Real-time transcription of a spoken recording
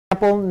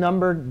example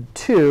number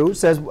 2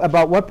 says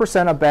about what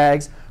percent of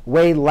bags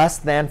weigh less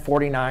than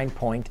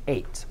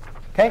 49.8.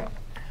 Okay?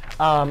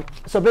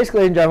 So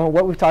basically, in general,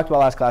 what we've talked about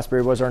last class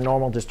period was our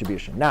normal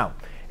distribution. Now,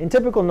 in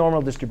typical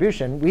normal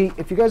distribution,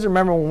 if you guys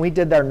remember when we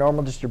did our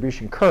normal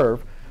distribution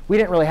curve, we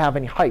didn't really have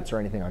any heights or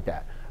anything like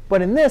that.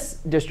 But in this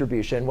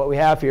distribution, what we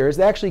have here is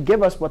they actually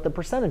give us what the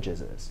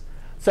percentages is.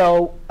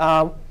 So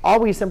all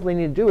we simply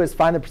need to do is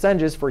find the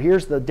percentages for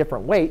here's the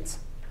different weights.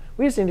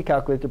 We just need to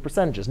calculate the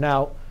percentages.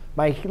 Now,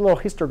 my little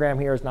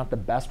histogram here is not the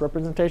best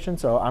representation,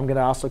 so I'm going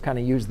to also kind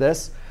of use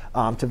this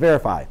to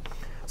verify.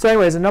 So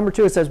anyways, in number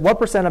 2, it says, what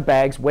percent of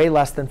bags weigh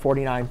less than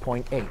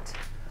 49.8?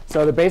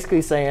 So they're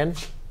basically saying,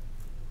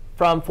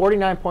 from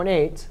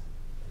 49.8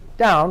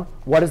 down,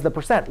 what is the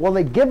percent? Well,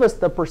 they give us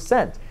the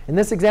percent. In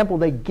this example,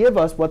 they give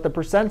us what the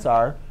percents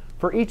are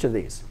for each of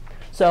these.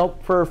 So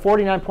for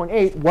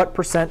 49.8, what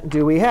percent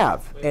do we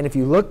have? And if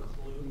you look,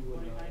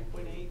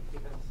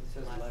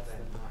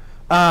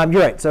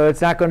 you're right. So it's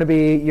not going to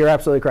be, you're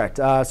absolutely correct.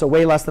 So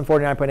way less than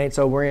 49.8.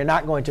 So we're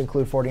not going to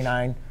include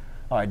 49.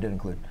 Oh, I did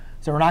include.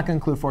 So we're not going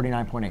to include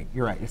 49.8.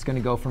 You're right. It's going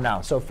to go from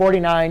now. So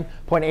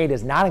 49.8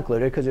 is not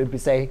included because it would be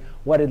say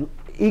what it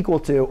equal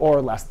to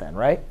or less than,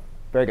 right?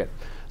 Very good.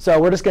 So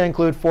we're just going to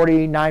include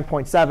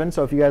 49.7.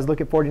 So if you guys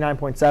look at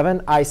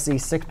 49.7, I see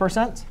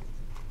 6%.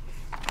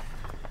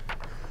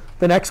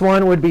 The next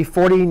one would be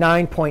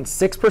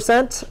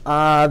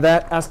 49.6%.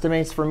 That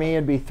estimates for me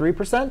it'd be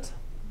 3%.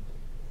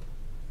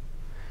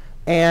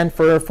 And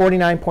for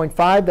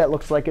 49.5, that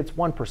looks like it's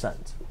 1%.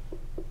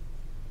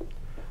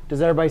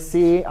 Does everybody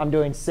see I'm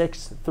doing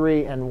 6,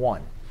 3, and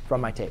 1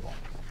 from my table?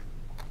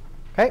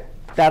 OK?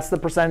 That's the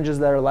percentages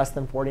that are less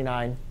than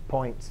 49.8.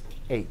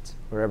 Would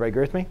everybody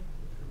agree with me?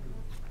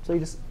 So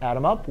you just add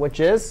them up, which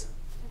is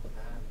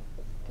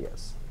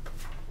yes.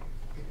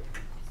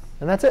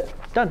 And that's it.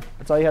 Done.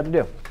 That's all you have to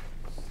do.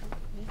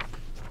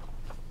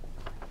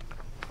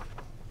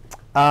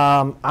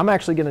 I'm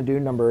actually going to do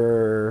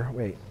number,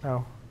 wait,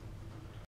 no.